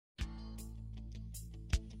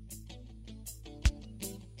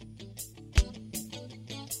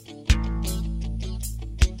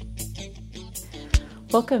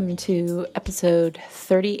Welcome to episode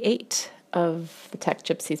 38 of the Tech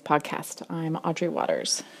Gypsies podcast. I'm Audrey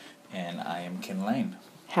Waters. And I am Ken Lane.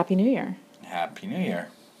 Happy New Year. Happy New Year.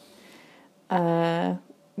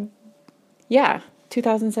 Yeah,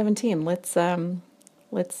 2017. Let's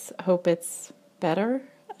hope it's better,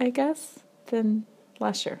 I guess, than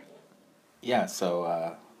last year. Yeah,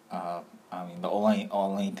 so the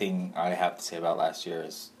only thing I have to say about last year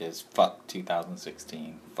is fuck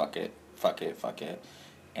 2016. Fuck it.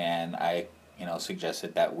 And I,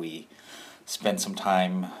 suggested that we spend some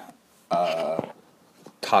time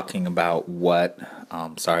talking about what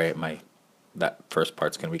sorry, that first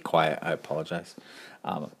part's going to be quiet. I apologize.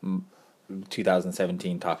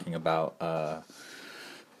 2017, talking about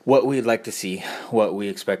what we'd like to see, what we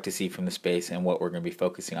expect to see from the space, and what we're going to be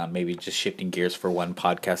focusing on. Maybe just shifting gears for one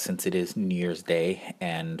podcast since it is New Year's Day,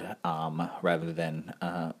 and rather than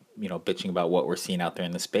bitching about what we're seeing out there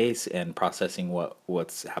in the space and processing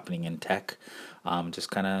what's happening in tech, just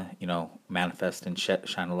kind of manifest and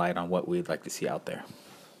shine a light on what we'd like to see out there.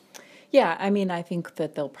 Yeah, I mean, I think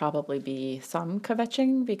that there'll probably be some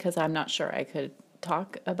kvetching because I'm not sure I could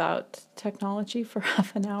talk about technology for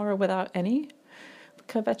half an hour without any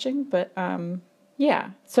kvetching, but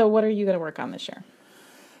yeah. So what are you going to work on this year?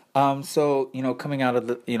 So coming out of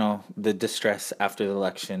the distress after the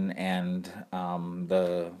election and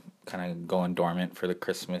the kind of going dormant for the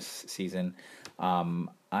Christmas season,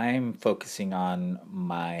 I'm focusing on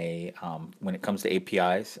my when it comes to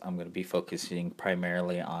APIs, I'm going to be focusing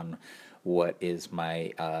primarily on what is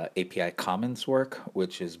my API Commons work,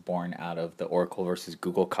 which is born out of the Oracle versus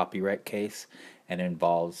Google copyright case, and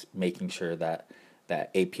involves making sure that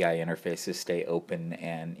API interfaces stay open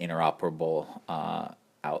and interoperable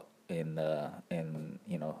out in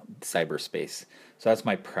cyberspace. So that's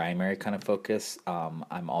my primary kind of focus.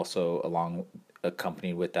 I'm also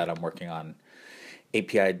accompanied with that. I'm working on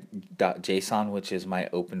API.json, which is my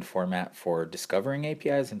open format for discovering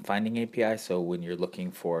APIs and finding APIs. So when you're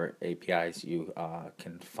looking for APIs, you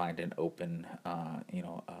can find an open,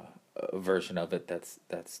 a version of it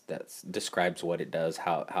that's describes what it does,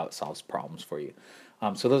 how it solves problems for you.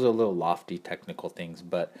 So those are little lofty technical things,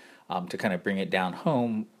 but to kind of bring it down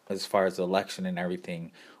home as far as the election and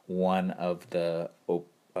everything, one of the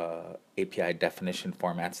API definition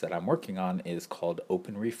formats that I'm working on is called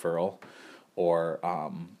Open Referral, or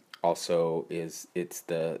it's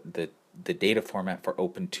the data format for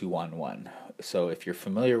Open 211. So if you're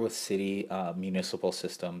familiar with city municipal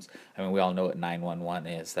systems, I mean, we all know what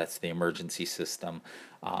 911 is. That's the emergency system.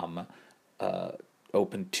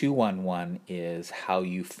 Open 211 is how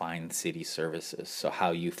you find city services. So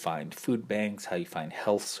how you find food banks, how you find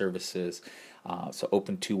health services. So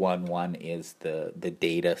Open 211 is the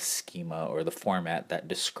data schema or the format that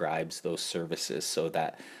describes those services so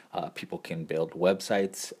that people can build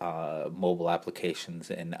websites, mobile applications,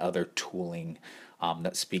 and other tooling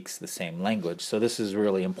that speaks the same language. So this is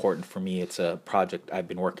really important for me. It's a project I've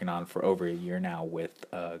been working on for over a year now with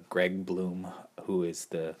Greg Bloom, who is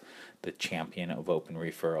the champion of Open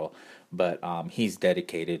Referral. But he's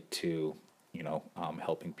dedicated to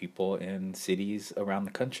helping people in cities around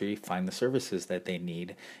the country find the services that they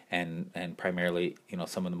need, and primarily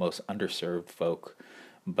some of the most underserved folk.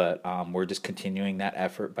 But we're just continuing that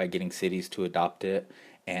effort by getting cities to adopt it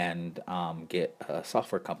and get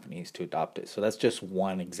software companies to adopt it. So that's just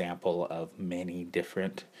one example of many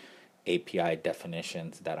different API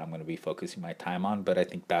definitions that I'm going to be focusing my time on. But I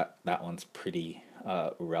think that one's pretty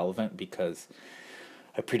relevant because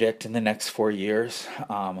I predict in the next 4 years,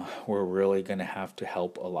 we're really going to have to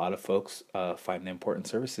help a lot of folks find the important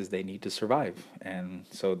services they need to survive. And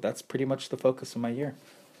so that's pretty much the focus of my year.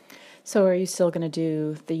 So are you still going to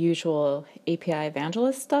do the usual API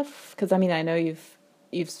evangelist stuff? Because I mean, I know you've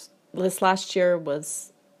this last year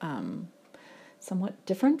was somewhat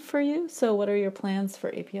different for you. So what are your plans for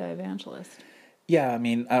API evangelist? Yeah, I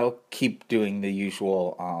mean, I'll keep doing the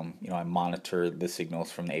usual. I monitor the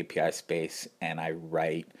signals from the API space, and I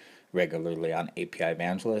write regularly on API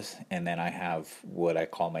Evangelist. And then I have what I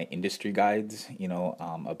call my industry guides,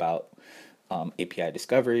 about API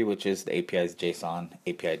discovery, which is the API's JSON,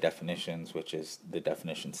 API definitions, which is the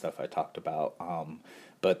definition stuff I talked about,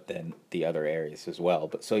 but then the other areas as well.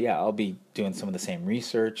 But so yeah, I'll be doing some of the same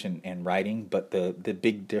research and writing, but the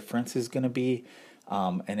big difference is going to be,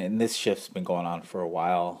 and this shift's been going on for a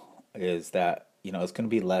while, is that it's going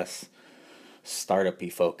to be less startup-y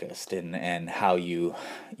focused, and how you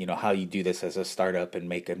do this as a startup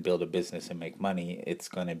and build a business and make money. It's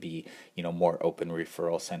going to be more open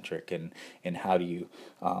referral centric, and how do you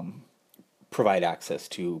provide access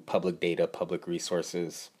to public data, public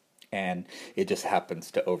resources, and it just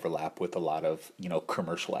happens to overlap with a lot of,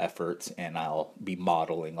 commercial efforts, and I'll be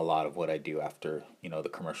modeling a lot of what I do after, the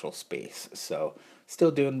commercial space. So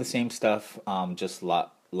still doing the same stuff, just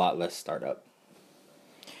lot less startup.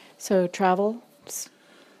 So travel.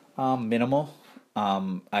 Minimal.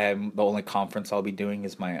 I am the only conference I'll be doing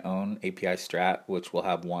is my own API Strat, which will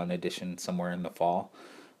have one edition somewhere in the fall.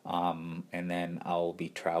 And then I'll be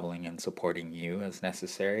traveling and supporting you as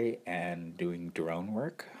necessary and doing drone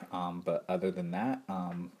work. But other than that,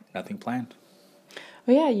 nothing planned.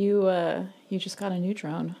 Oh yeah, you just got a new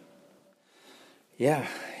drone. Yeah,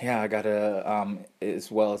 yeah, I got a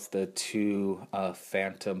as well as the two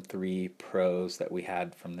Phantom 3 Pros that we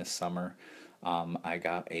had from this summer. I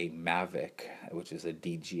got a Mavic, which is a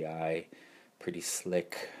DJI, pretty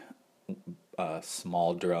slick,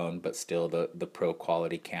 small drone, but still the pro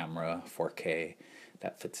quality camera, 4K,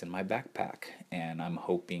 that fits in my backpack. And I'm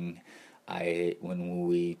hoping when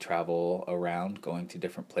we travel around going to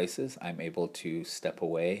different places, I'm able to step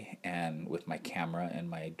away and with my camera and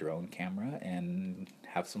my drone camera and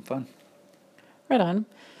have some fun. Right on.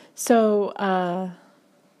 So,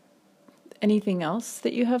 anything else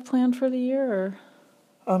that you have planned for the year, or?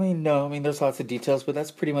 I mean, no, I mean, there's lots of details, but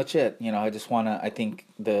that's pretty much it. I just want to, I think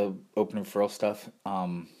the open referral stuff,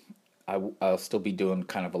 I'll still be doing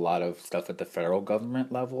kind of a lot of stuff at the federal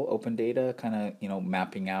government level, open data, kind of,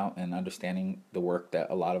 mapping out and understanding the work that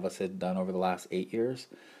a lot of us had done over the last 8 years.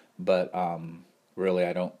 But really,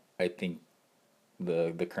 I think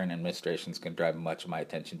the current administration is going to drive much of my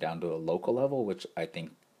attention down to a local level, which I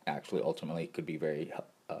think actually ultimately could be very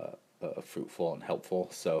fruitful and helpful.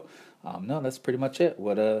 So, no, that's pretty much it.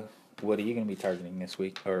 What are you going to be targeting this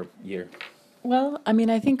week or year? Well, I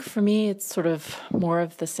mean, I think for me, it's sort of more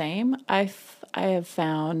of the same. I have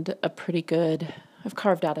found a pretty good. I've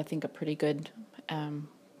carved out, I think, a pretty good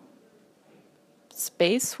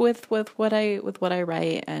space with what I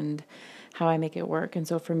write and how I make it work. And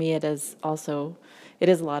so for me, it is a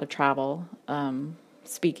lot of travel.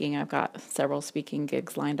 Speaking, I've got several speaking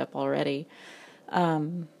gigs lined up already,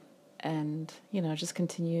 and just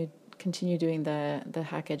continue doing the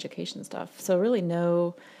hack education stuff. So really,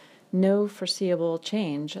 no foreseeable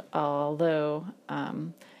change. Although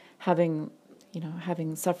having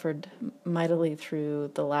suffered mightily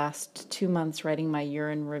through the last 2 months writing my year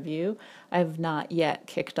in review, I've not yet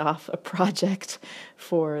kicked off a project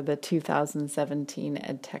for the 2017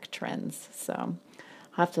 EdTech trends. So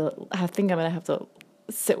I think I'm going to have to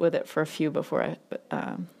sit with it for a few before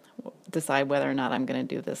I decide whether or not I'm going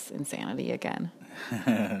to do this insanity again.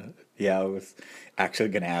 Yeah, I was actually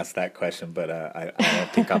going to ask that question, but I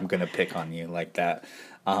don't think I'm going to pick on you like that.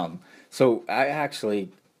 So I actually,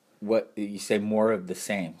 what you say, more of the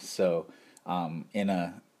same. So in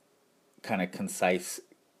a kind of concise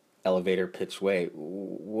elevator pitch way,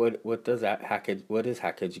 what is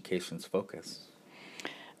Hack Education's focus?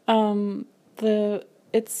 For me,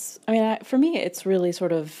 it's really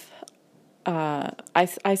sort of,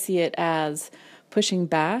 I see it as pushing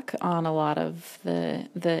back on a lot of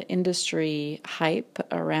the industry hype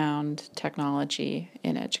around technology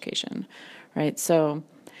in education, right? So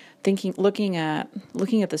looking at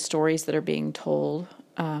the stories that are being told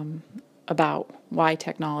about how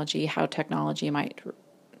technology might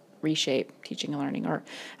reshape teaching and learning, or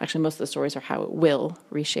actually most of the stories are how it will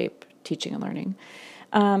reshape teaching and learning,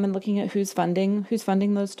 and looking at who's funding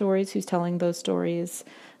those stories, who's telling those stories,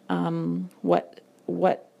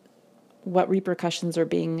 what repercussions are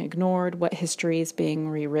being ignored, what history is being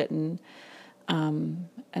rewritten,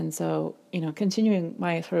 and so continuing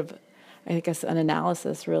my sort of, I guess, an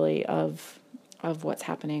analysis really of what's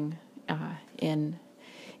happening in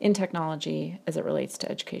technology as it relates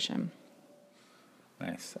to education.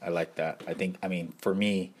 Nice. I like that. I mean, for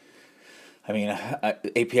me,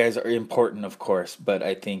 APIs are important, of course, but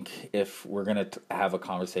I think if we're going to have a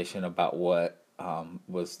conversation about what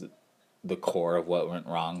was the core of what went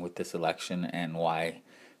wrong with this election and why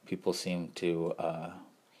people seem to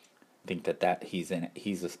think that he's an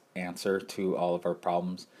answer to all of our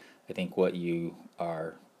problems, I think what you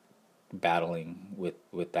are battling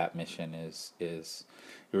with that mission is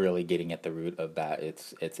really getting at the root of that.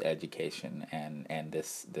 It's education and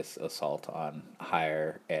this assault on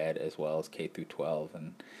higher ed as well as K through 12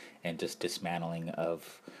 and just dismantling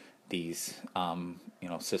of these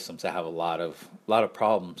systems that have a lot of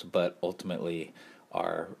problems, but ultimately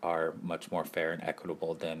are much more fair and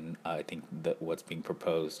equitable than I think that what's being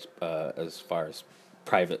proposed as far as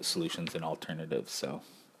private solutions and alternatives. So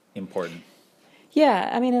important. Yeah,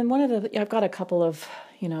 I mean, and I've got a couple of,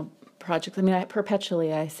 projects. I mean,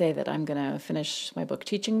 I say that I'm going to finish my book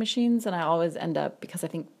Teaching Machines, and I always end up, because I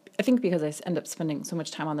think I think because I end up spending so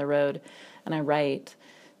much time on the road, and I write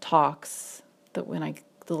talks that when I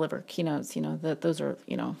deliver keynotes, that those are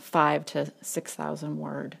 5 to 6,000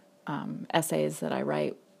 word essays that I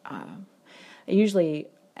write. I usually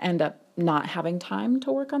end up not having time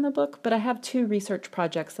to work on the book, but I have 2 research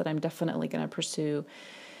projects that I'm definitely going to pursue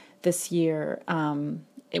this year.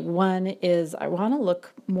 One is I want to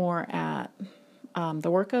look more at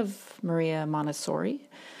the work of Maria Montessori,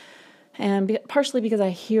 and partially because I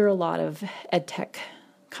hear a lot of ed tech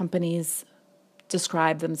companies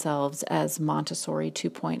describe themselves as Montessori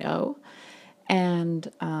 2.0.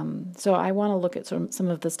 And so I want to look at some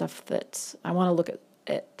of the stuff that I want to look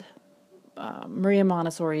at Maria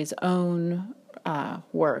Montessori's own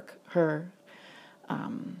work, her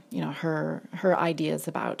her ideas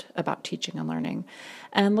about teaching and learning,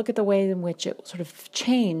 and look at the way in which it sort of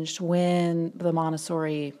changed when the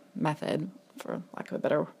Montessori method, for lack of a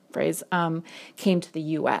better phrase, came to the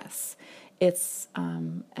U.S. It's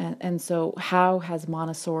and so how has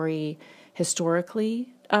Montessori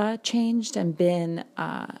historically changed and been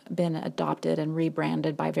adopted and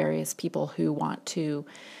rebranded by various people who want to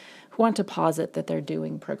posit that they're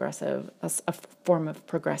doing a form of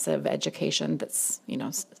progressive education that's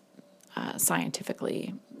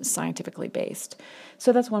scientifically based.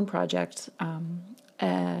 So that's one project.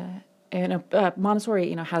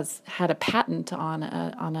 Montessori, has had a patent on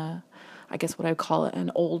a I guess what I would call it,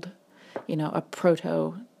 an old, a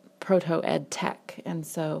proto ed tech, and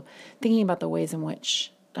so thinking about the ways in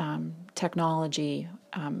which technology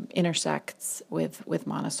intersects with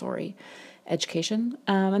Montessori education.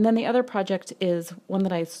 And then the other project is one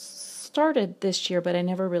that I started this year, but I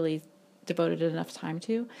never really devoted enough time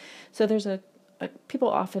to. So there's people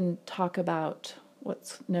often talk about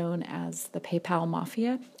what's known as the PayPal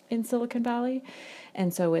mafia in Silicon Valley.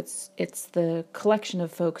 And so it's the collection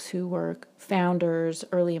of folks who were founders,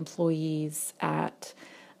 early employees at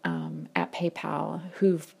PayPal,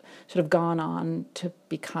 who've sort of gone on to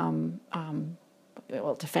become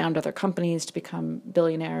to found other companies, to become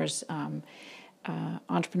billionaires,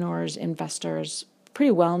 entrepreneurs, investors.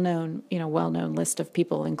 Pretty well-known list of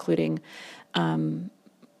people, including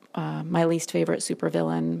my least favorite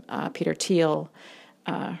supervillain, Peter Thiel,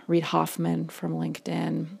 Reid Hoffman from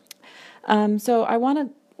LinkedIn. So I want to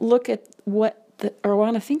look at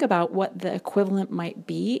think about what the equivalent might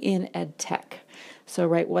be in ed tech. So,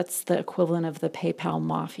 right, what's the equivalent of the PayPal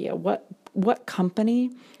mafia? What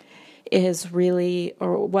company is really,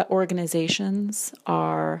 or what organizations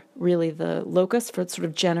are really the locus for sort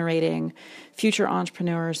of generating future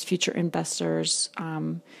entrepreneurs, future investors,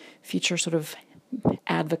 future sort of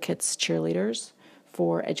advocates, cheerleaders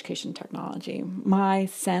for education technology? My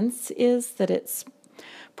sense is that it's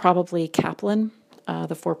probably Kaplan,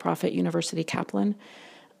 the for-profit University Kaplan.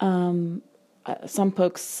 Some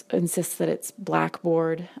folks insist that it's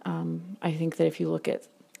Blackboard. I think that if you look at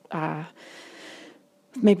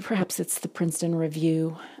maybe perhaps it's the Princeton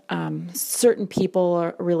Review. Certain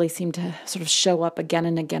people really seem to sort of show up again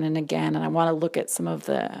and again and again, and I want to look at some of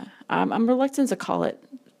the. I'm reluctant to call it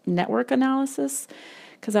network analysis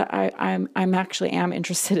because I'm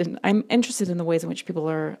interested in the ways in which people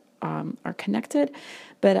are connected,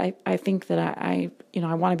 but I think that I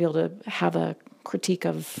want to be able to have a critique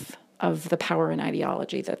of the power and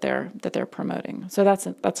ideology that they're promoting. So that's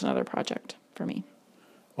another project for me.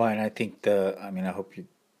 Well, and I think I hope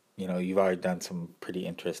you've already done some pretty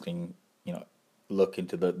interesting, look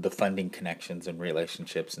into the funding connections and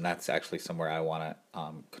relationships, and that's actually somewhere I want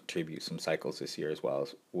to contribute some cycles this year as well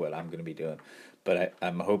as what I'm going to be doing. But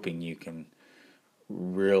I'm hoping you can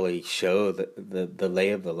really show the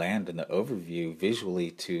lay of the land and the overview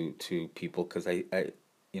visually to people, because I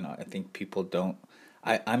think people don't.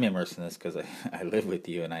 I'm immersed in this because I live with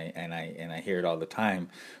you and I hear it all the time,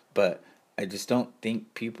 but I just don't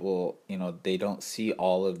think people, they don't see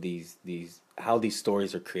all of these how these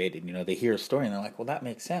stories are created. They hear a story and they're like, well, that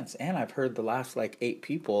makes sense. And I've heard the last 8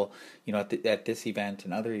 people, at this event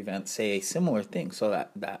and other events say a similar thing. So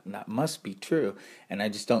that must be true. And I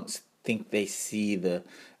just don't think they see the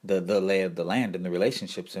lay of the land and the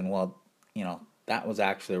relationships. And that was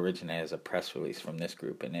actually originated as a press release from this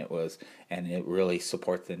group, and it really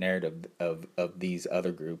supports the narrative of these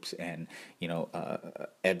other groups, and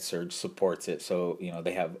EdSurge supports it, so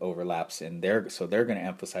they have overlaps, and they're going to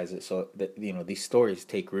emphasize it, so that these stories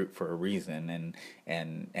take root for a reason,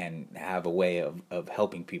 and have a way of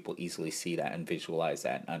helping people easily see that and visualize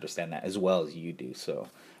that and understand that as well as you do. So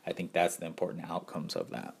I think that's the important outcomes of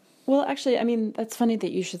that. Well, actually, that's funny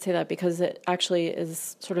that you should say that, because it actually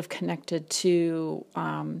is sort of connected to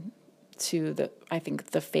to I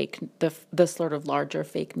think the sort of larger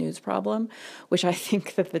fake news problem, which I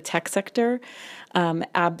think that the tech sector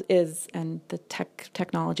is, and the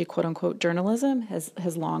technology, quote unquote, journalism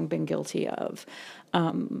has long been guilty of,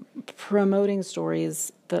 promoting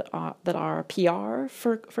stories that are PR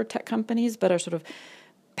for tech companies, but are sort of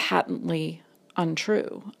patently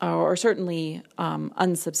untrue, or certainly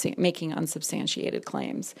making unsubstantiated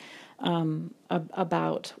claims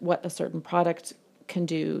about what a certain product can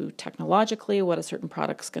do technologically, what a certain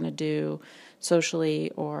product's going to do socially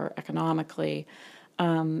or economically,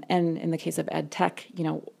 and in the case of ed tech,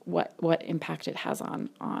 what impact it has on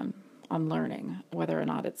learning, whether or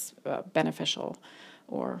not it's beneficial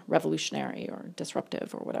or revolutionary or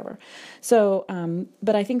disruptive or whatever. So,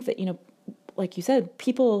 but I think that, like you said,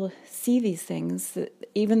 people see these things,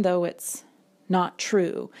 even though it's not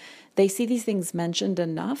true. They see these things mentioned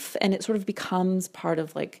enough, and it sort of becomes part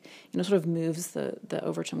of, like, sort of moves the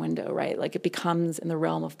Overton window, right? Like, it becomes in the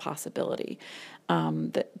realm of possibility,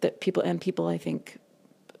 that people, I think,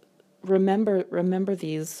 remember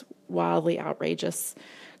these wildly outrageous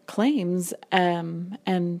claims,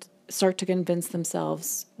 and start to convince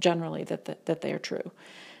themselves generally that they are true.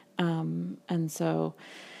 And so,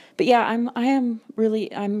 but yeah, I'm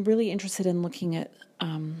really interested in looking at,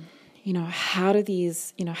 how are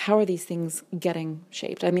these things getting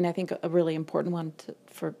shaped? I mean, I think a really important one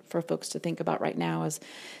for folks to think about right now is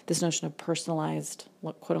this notion of personalized,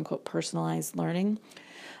 quote unquote, personalized learning.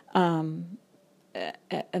 And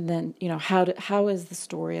then, how is the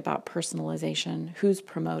story about personalization? Who's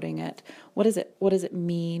promoting it? What does it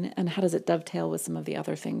mean? And how does it dovetail with some of the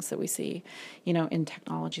other things that we see, in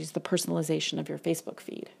technologies? The personalization of your Facebook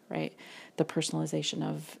feed, right? The personalization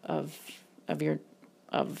of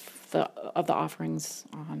the offerings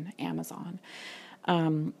on Amazon.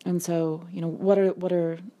 And so,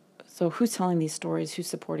 so who's telling these stories? Who's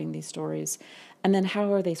supporting these stories? And then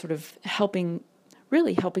how are they sort of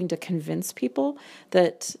really helping to convince people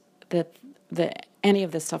that any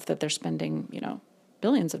of this stuff that they're spending,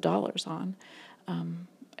 billions of dollars on,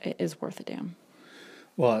 is worth a damn.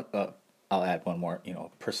 Well, I'll add one more,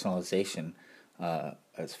 personalization,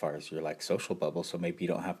 as far as your like social bubble. So maybe you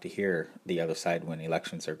don't have to hear the other side when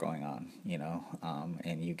elections are going on,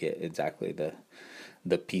 and you get exactly the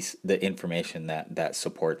information that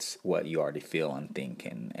supports what you already feel and think,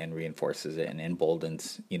 and reinforces it and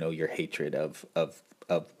emboldens, your hatred of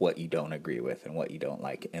what you don't agree with and what you don't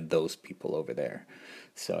like, and those people over there.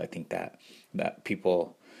 So I think that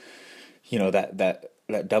people,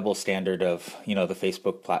 that double standard of, the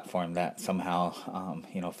Facebook platform, that somehow,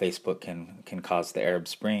 Facebook can cause the Arab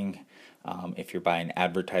Spring. If you're buying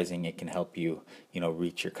advertising, it can help you,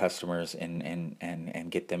 reach your customers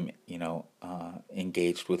and get them,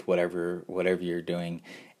 engaged with whatever you're doing.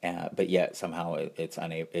 But yet somehow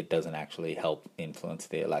it doesn't actually help influence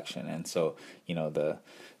the election. And so,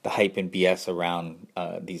 the hype and BS around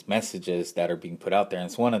these messages that are being put out there. And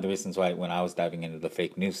it's one of the reasons why when I was diving into the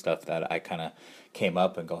fake news stuff that I kind of came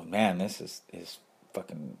up and going, man, this is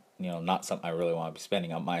fucking, not something I really want to be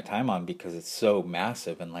spending on my time on, because it's so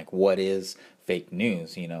massive. And like, what is fake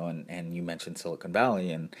news, and you mentioned Silicon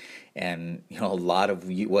Valley, and a lot of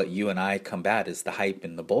what you and I combat is the hype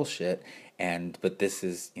and the bullshit. But this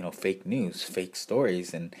is, fake news, fake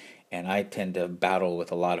stories. And I tend to battle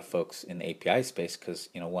with a lot of folks in the API space, because,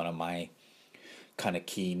 one of my kind of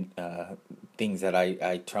key things that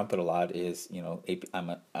I trumpet a lot is,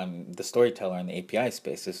 I'm the storyteller in the API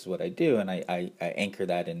space. This is what I do, and I anchor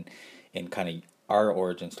that in kind of our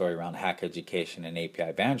origin story around hack education and API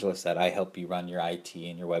evangelist, that I help you run your IT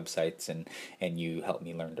and your websites, and you help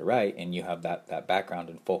me learn to write, and you have that background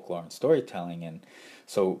in folklore and storytelling. And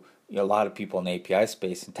so a lot of people in the API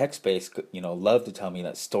space and tech space, love to tell me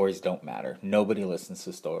that stories don't matter. Nobody listens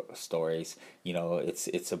to stories.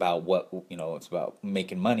 It's about what, it's about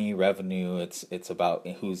making money, revenue. It's about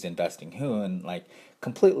who's investing who, and like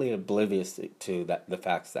completely oblivious to the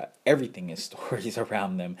facts that everything is stories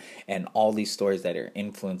around them, and all these stories that are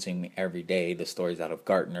influencing me every day. The stories out of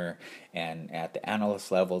Gartner, and at the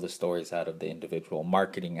analyst level, the stories out of the individual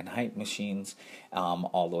marketing and hype machines,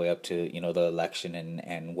 all the way up to the election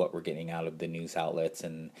and what we're getting out of the news outlets,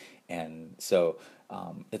 and so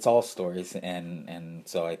it's all stories. And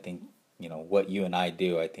so I think what you and I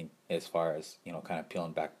do, I think, as far as kind of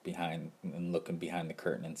peeling back behind and looking behind the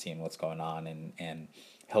curtain and seeing what's going on, and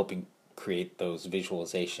helping create those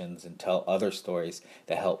visualizations and tell other stories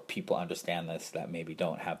that help people understand this, that maybe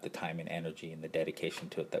don't have the time and energy and the dedication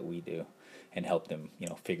to it that we do, and help them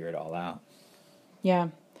figure it all out. Yeah.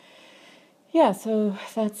 So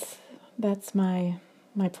that's my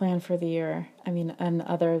My plan for the year, I mean, and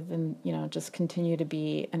other than, just continue to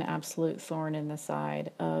be an absolute thorn in the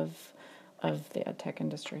side of the ed tech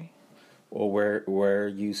industry. Well, where are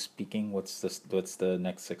you speaking? What's the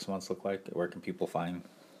next 6 months look like? Where can people find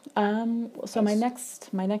So my us?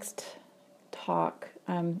 next talk,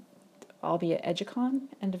 I'll be at EduCon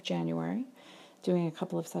end of January, doing a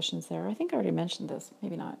couple of sessions there. I think I already mentioned this,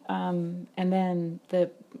 maybe not. And then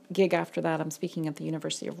the gig after that, I'm speaking at the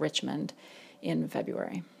University of Richmond in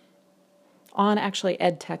February on actually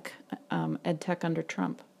ed tech under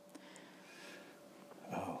Trump.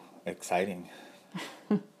 Oh, exciting.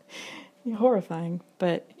 Horrifying,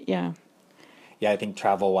 but yeah. Yeah, I think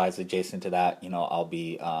travel wise, adjacent to that, I'll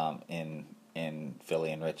be in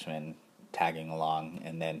Philly and Richmond, tagging along,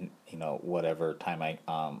 and then whatever time I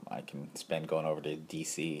can spend going over to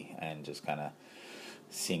DC and just kind of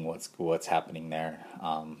seeing what's happening there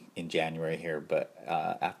in January here. But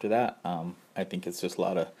after that, I think it's just a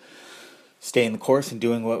lot of staying the course and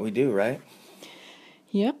doing what we do, right?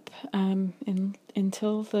 Yep.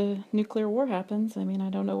 Until the nuclear war happens, I mean,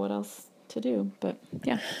 I don't know what else to do, but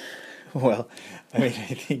yeah. Well, I mean,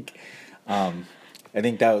 I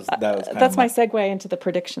think that was kind of That's my segue into the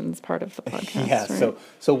predictions part of the podcast, yeah. right?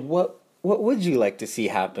 So what would you like to see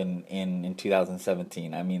happen in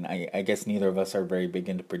 2017? I mean, I guess neither of us are very big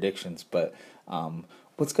into predictions, but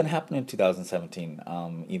what's going to happen in 2017?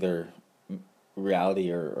 Either reality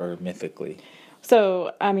or mythically.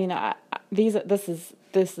 So, I mean, these are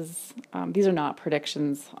not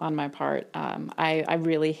predictions on my part. I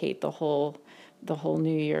really hate the whole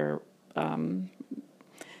New Year,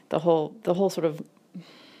 the whole sort of,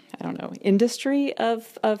 I don't know, industry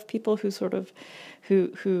of people who sort of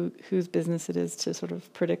whose business it is to sort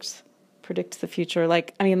of predict the future.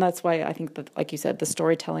 Like, I mean, that's why I think that, like you said, the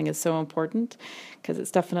storytelling is so important, because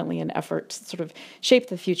it's definitely an effort to sort of shape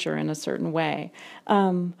the future in a certain way.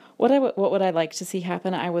 What would I like to see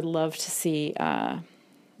happen? I would love to see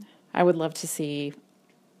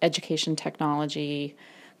education technology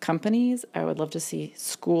companies. I would love to see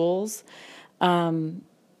schools,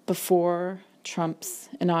 before Trump's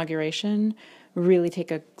inauguration, really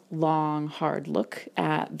take a long, hard look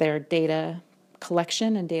at their data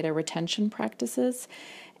collection and data retention practices,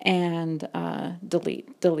 and delete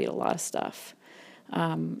a lot of stuff.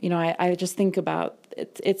 I just think about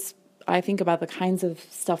I think about the kinds of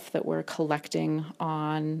stuff that we're collecting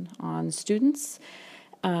on students,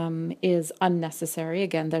 is unnecessary.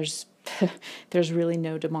 Again, there's there's really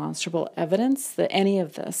no demonstrable evidence that any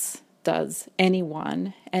of this does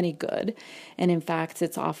anyone any good, and in fact,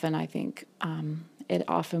 it's often, I think, it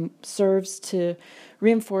often serves to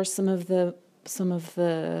reinforce some of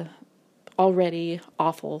the already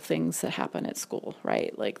awful things that happen at school,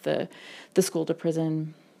 right? Like the school to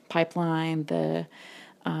prison pipeline, the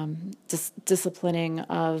disciplining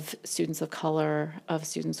of students of color, of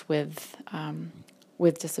students with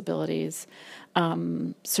disabilities,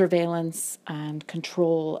 surveillance and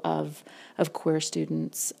control of queer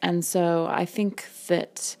students. And so I think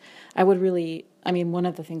that one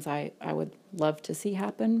of the things I would love to see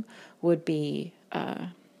happen would be a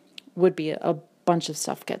bunch of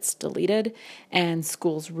stuff gets deleted and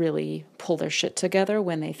schools really pull their shit together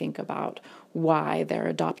when they think about why they're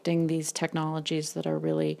adopting these technologies that are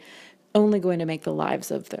really only going to make the lives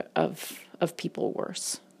of people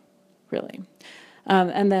worse, really.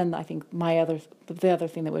 And then I think the other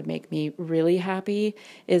thing that would make me really happy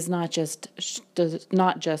is not just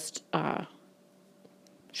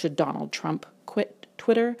should Donald Trump quit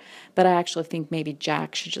Twitter, but I actually think maybe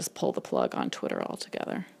Jack should just pull the plug on Twitter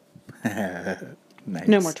altogether. Nice.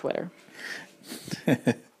 No more Twitter.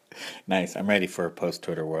 Nice. I'm ready for a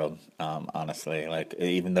post-Twitter world. Honestly, like,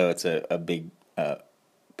 even though it's a big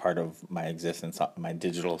part of my existence, my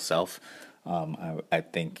digital self, I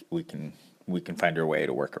think we can find our way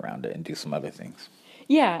to work around it and do some other things.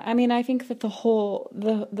 Yeah, I mean, I think that the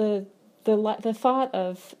thought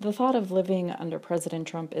of living under President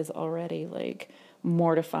Trump is already like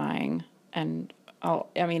mortifying, and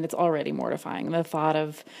it's already mortifying. The thought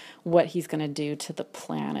of what he's going to do to the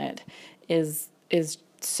planet is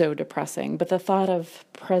so depressing. But the thought of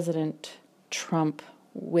President Trump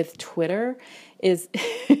with Twitter is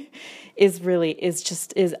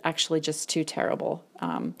is actually just too terrible.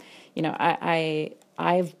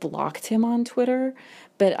 I've blocked him on Twitter,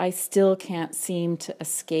 but I still can't seem to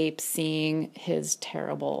escape seeing his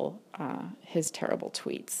terrible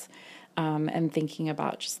tweets, and thinking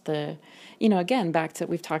about just again, back to,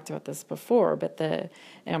 we've talked about this before, but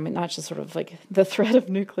not just sort of like the threat of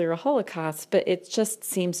nuclear holocaust, but it just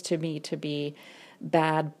seems to me to be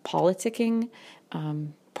bad politicking,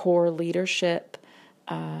 poor leadership,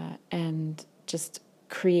 and just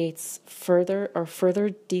creates further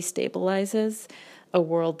destabilizes a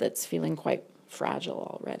world that's feeling quite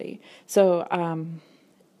fragile already. So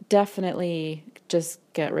definitely just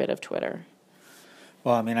get rid of Twitter.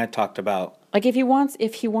 Well, I mean, I talked about. Like if he wants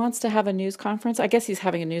to have a news conference, I guess he's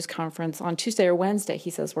having a news conference on Tuesday or Wednesday. He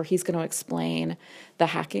says where he's going to explain the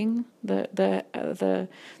hacking, the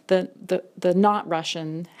not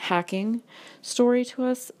Russian hacking story to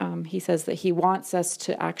us. He says that he wants us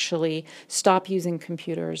to actually stop using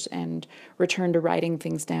computers and return to writing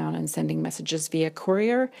things down and sending messages via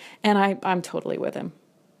courier. And I'm totally with him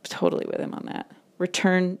on that.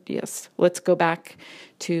 Return, yes. Let's go back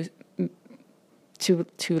to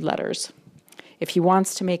letters. If he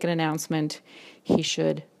wants to make an announcement, he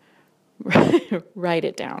should write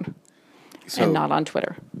it down and not on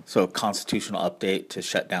Twitter. So constitutional update to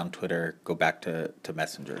shut down Twitter, go back to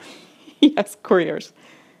messengers. Yes, couriers.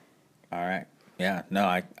 All right. Yeah. No,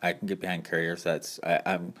 I can get behind couriers.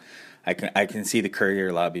 I can see the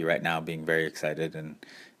courier lobby right now being very excited and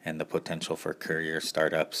the potential for courier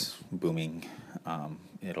startups booming.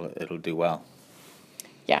 It'll do well.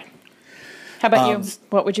 Yeah. How about you?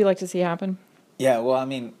 What would you like to see happen? Yeah, well, I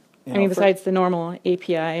mean... besides the normal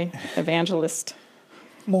API evangelist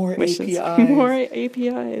more wishes. APIs. More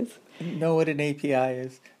APIs. Know what an API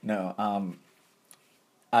is? No.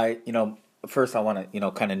 First I want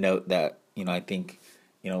to, kind of note that, I think,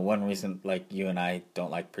 one reason, like, you and I don't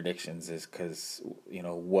like predictions is because,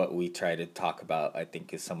 what we try to talk about, I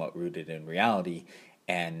think, is somewhat rooted in reality.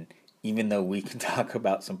 And even though we can talk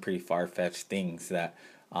about some pretty far-fetched things that...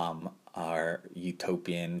 are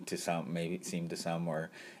utopian to some, maybe it seem to some, or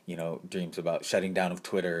dreams about shutting down of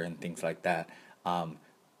Twitter and things like that. The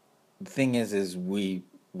thing is we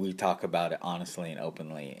talk about it honestly and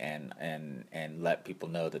openly, and let people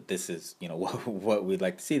know that this is what we'd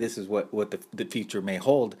like to see. This is what the future may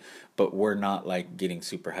hold, but we're not like getting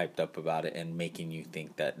super hyped up about it and making you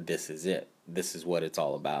think that this is it. This is what it's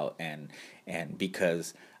all about, and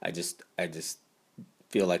because I just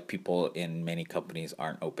feel like people in many companies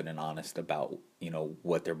aren't open and honest about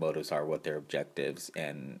what their motives are, what their objectives,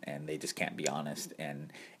 and they just can't be honest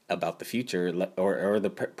and about the future or the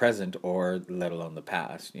present, or let alone the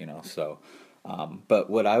past. So but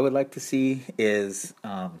what I would like to see is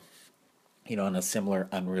in a similar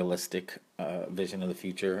unrealistic vision of the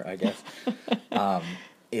future, I guess.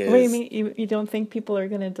 What do you mean? You don't think people are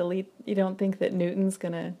going to delete? You don't think that Newton's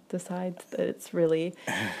going to decide that it's really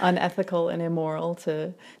unethical and immoral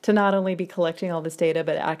to not only be collecting all this data,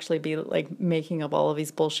 but actually be like making up all of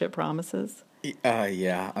these bullshit promises?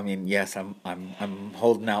 Yeah. I mean, yes, I'm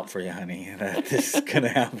holding out for you, honey, that this is going to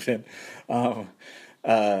happen.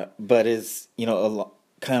 But is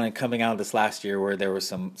kind of coming out of this last year where there was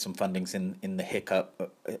some fundings in the hiccups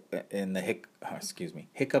in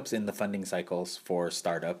the funding cycles for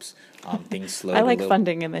startups. Things slowed. I like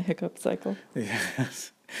funding in the hiccup cycle.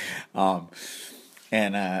 Yes. And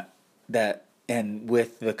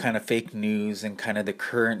with the kind of fake news and kind of the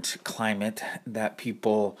current climate, that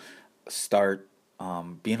people start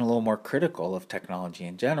being a little more critical of technology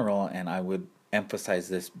in general. And I would emphasize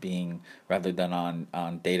this being rather than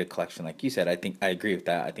on data collection, like you said. I think I agree with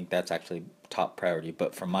that. I think that's actually top priority.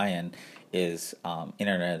 But from my end is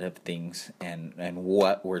Internet of Things and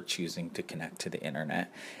what we're choosing to connect to the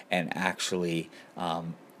internet. And actually,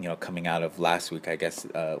 coming out of last week, I guess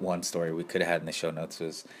one story we could have had in the show notes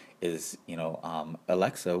is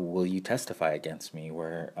Alexa, will you testify against me?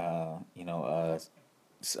 Where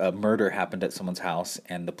a murder happened at someone's house,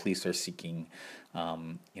 and the police are seeking,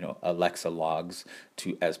 Alexa logs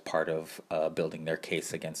as part of building their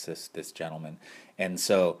case against this gentleman. And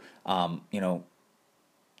so,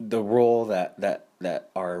 the role that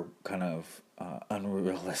our kind of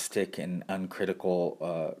unrealistic and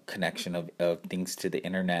uncritical connection of things to the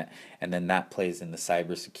internet, and then that plays in the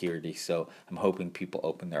cybersecurity. So I'm hoping people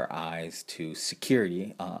open their eyes to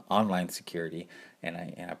security, online security, and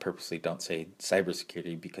I purposely don't say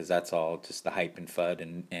cybersecurity because that's all just the hype and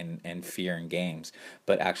FUD and fear and games.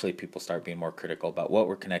 But actually, people start being more critical about what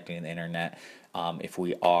we're connecting to the internet. If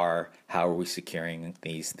we are, how are we securing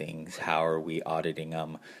these things? How are we auditing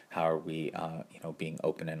them? How are we, being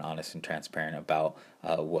open and honest and transparent about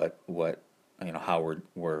how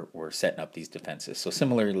we're setting up these defenses? So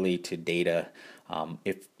similarly to data,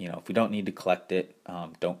 if we don't need to collect it,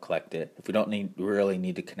 don't collect it. If we don't really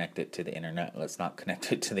need to connect it to the internet, let's not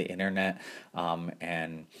connect it to the internet.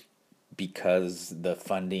 And because the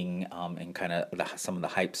funding and kind of some of the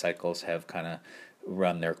hype cycles have kind of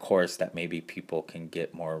run their course, that maybe people can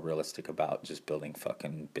get more realistic about just building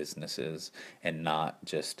fucking businesses and not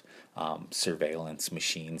just surveillance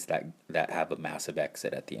machines that have a massive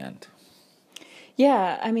exit at the end.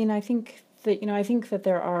 Yeah, I mean, I think that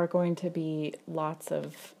there are going to be lots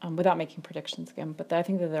of, without making predictions again, but I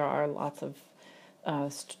think that there are lots of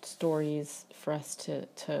stories for us to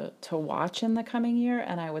watch in the coming year,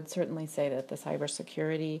 and I would certainly say that the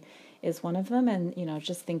cybersecurity is one of them. And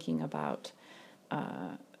just thinking about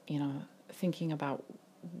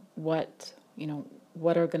what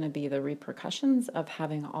what are going to be the repercussions of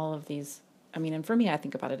having all of these. I mean, and for me, I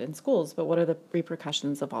think about it in schools, but what are the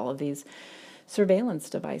repercussions of all of these surveillance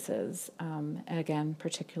devices? Again,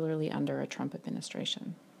 particularly under a Trump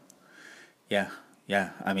administration. Yeah,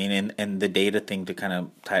 yeah. I mean, and the data thing, to kind of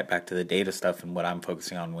tie it back to the data stuff and what I'm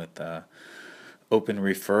focusing on with open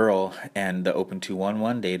referral and the open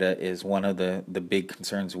 211 data is one of the big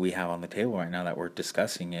concerns we have on the table right now that we're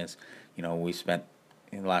discussing is, we spent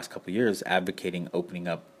in the last couple of years advocating opening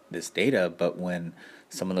up this data, but when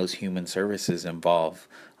some of those human services involve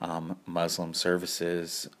Muslim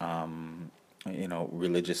services,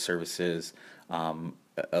 religious services,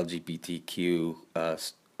 LGBTQ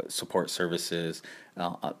support services,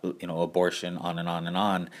 abortion, on and on and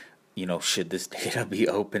on. Should this data be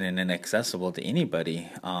open and inaccessible to anybody?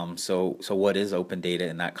 So what is open data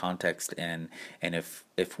in that context? And if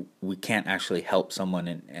we can't actually help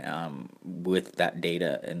someone with that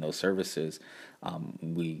data and those services,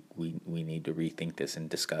 we need to rethink this and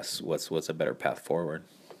discuss what's a better path forward.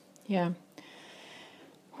 Yeah.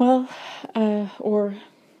 Well, or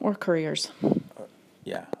couriers.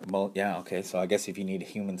 Yeah. Well, yeah. Okay. So I guess if you need a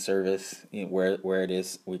human service, where it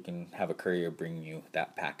is, we can have a courier bring you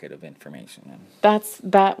that packet of information. And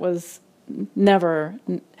That was never,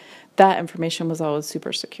 that information was always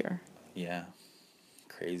super secure. yeah,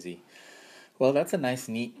 crazy. Well, that's a nice,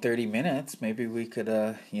 neat 30 minutes. Maybe we could,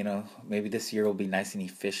 maybe this year will be nice and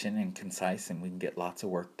efficient and concise, and we can get lots of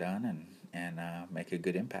work done and make a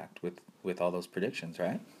good impact with all those predictions,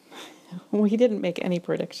 right? We didn't make any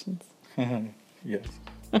predictions. Yes.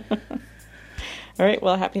 All right.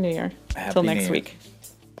 Well, Happy New Year. Happy Till New next Year. week.